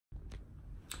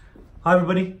Hi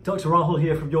everybody, Dr. Rahul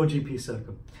here from Your GP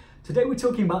Circle. Today we're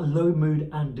talking about low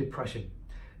mood and depression.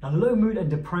 Now, low mood and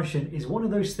depression is one of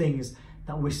those things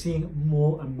that we're seeing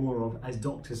more and more of as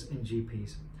doctors and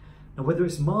GPs. Now, whether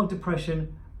it's mild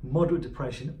depression, moderate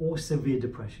depression, or severe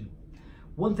depression,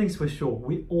 one thing's for sure,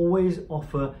 we always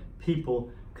offer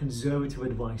people conservative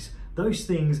advice, those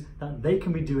things that they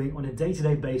can be doing on a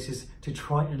day-to-day basis to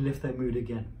try and lift their mood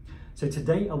again. So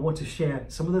today I want to share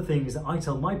some of the things that I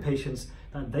tell my patients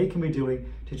that they can be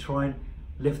doing to try and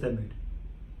lift their mood.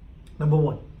 Number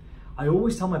one, I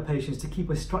always tell my patients to keep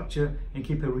a structure and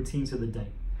keep a routine to the day.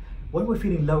 When we're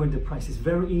feeling low and depressed, it's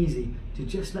very easy to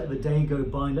just let the day go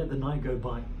by, let the night go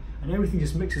by, and everything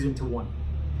just mixes into one.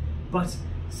 But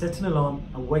set an alarm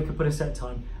and wake up at a set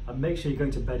time and make sure you're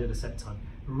going to bed at a set time.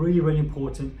 Really, really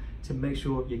important to make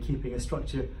sure you're keeping a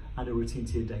structure and a routine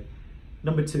to your day.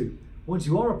 Number two, once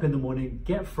you are up in the morning,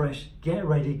 get fresh, get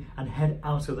ready, and head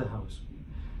out of the house.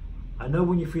 I know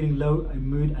when you're feeling low in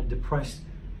mood and depressed,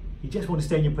 you just want to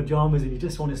stay in your pajamas and you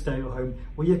just want to stay at home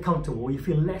where you're comfortable, where you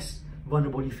feel less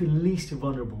vulnerable, you feel least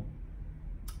vulnerable.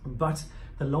 But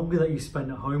the longer that you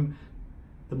spend at home,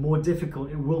 the more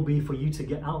difficult it will be for you to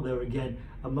get out there again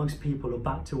amongst people or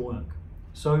back to work.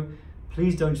 So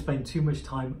please don't spend too much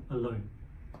time alone.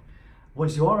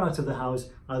 Once you are out of the house,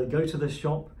 either go to the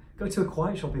shop, go to a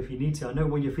quiet shop if you need to. I know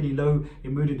when you're feeling low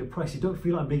in mood and depressed, you don't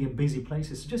feel like being in busy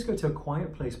places, so just go to a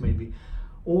quiet place maybe.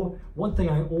 Or one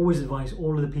thing I always advise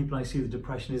all of the people I see with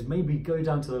depression is maybe go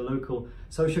down to the local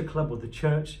social club or the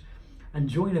church and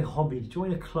join a hobby,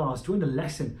 join a class, join a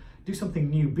lesson, do something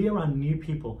new, be around new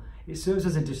people. It serves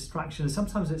as a distraction, and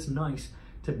sometimes it's nice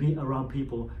to be around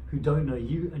people who don't know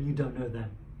you and you don't know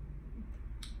them.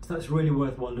 So that's really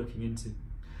worthwhile looking into.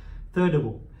 Third of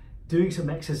all, doing some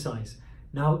exercise.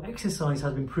 Now, exercise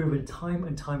has been proven time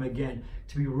and time again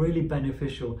to be really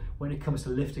beneficial when it comes to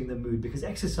lifting the mood, because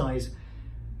exercise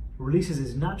releases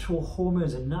its natural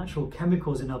hormones and natural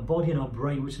chemicals in our body and our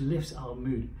brain, which lifts our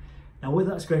mood. Now, whether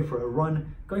that's going for a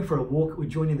run, going for a walk, or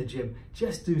joining the gym,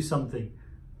 just do something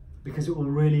because it will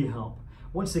really help.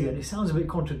 Once again, it sounds a bit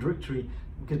contradictory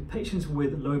because patients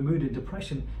with low mood and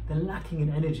depression, they're lacking in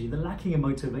energy, they're lacking in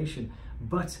motivation.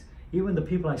 But even the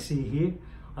people I see here,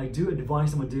 I do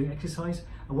advise them on doing exercise,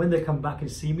 and when they come back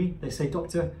and see me, they say,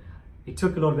 "Doctor, it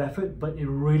took a lot of effort, but it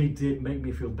really did make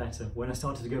me feel better. When I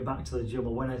started to go back to the gym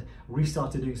or when I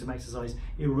restarted doing some exercise,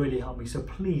 it really helped me." So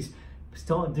please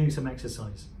start doing some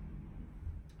exercise.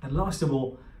 And last of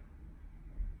all,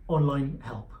 online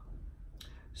help.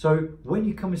 So when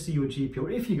you come and see your GP,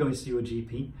 or if you go and see your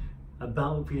GP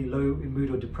about feeling low in mood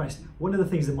or depressed, one of the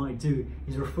things they might do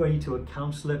is refer you to a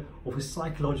counsellor or for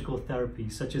psychological therapy,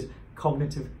 such as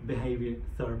cognitive behaviour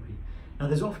therapy. Now,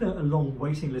 there's often a long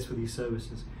waiting list for these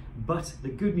services, but the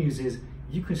good news is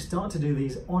you can start to do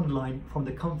these online from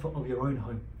the comfort of your own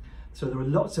home. So there are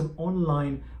lots of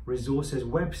online resources,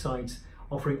 websites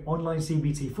offering online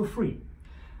CBT for free,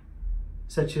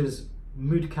 such as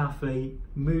Mood Cafe,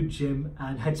 Mood Gym,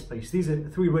 and Headspace. These are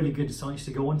three really good sites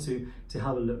to go on to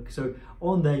have a look. So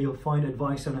on there you'll find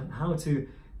advice on how to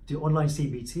do online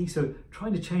CBT, so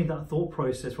trying to change that thought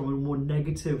process from a more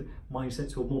negative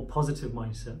mindset to a more positive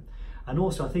mindset. And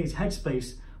also I think it's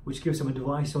Headspace which gives some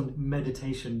advice on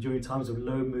meditation during times of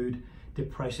low mood,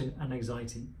 depression, and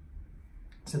anxiety.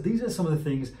 So these are some of the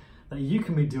things that you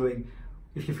can be doing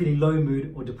if you're feeling low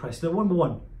mood or depressed. Now, number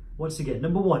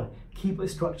one, keep a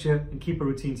structure and keep a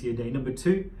routine to your day. Number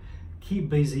two, keep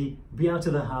busy, be out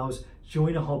of the house,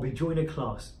 join a hobby, join a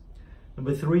class.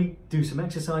 Number three, do some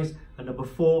exercise. And number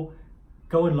four,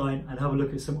 go online and have a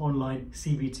look at some online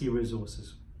CBT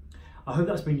resources. I hope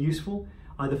that's been useful,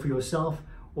 either for yourself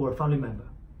or a family member.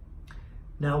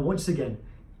 Now, once again,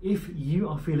 if you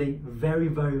are feeling very,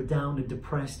 very down and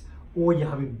depressed, or you're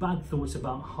having bad thoughts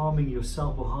about harming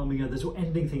yourself or harming others or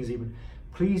ending things even,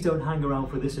 please don't hang around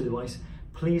for this advice.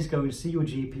 Please go and see your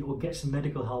GP or get some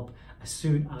medical help as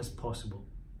soon as possible.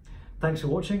 Thanks for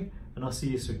watching, and I'll see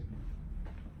you soon.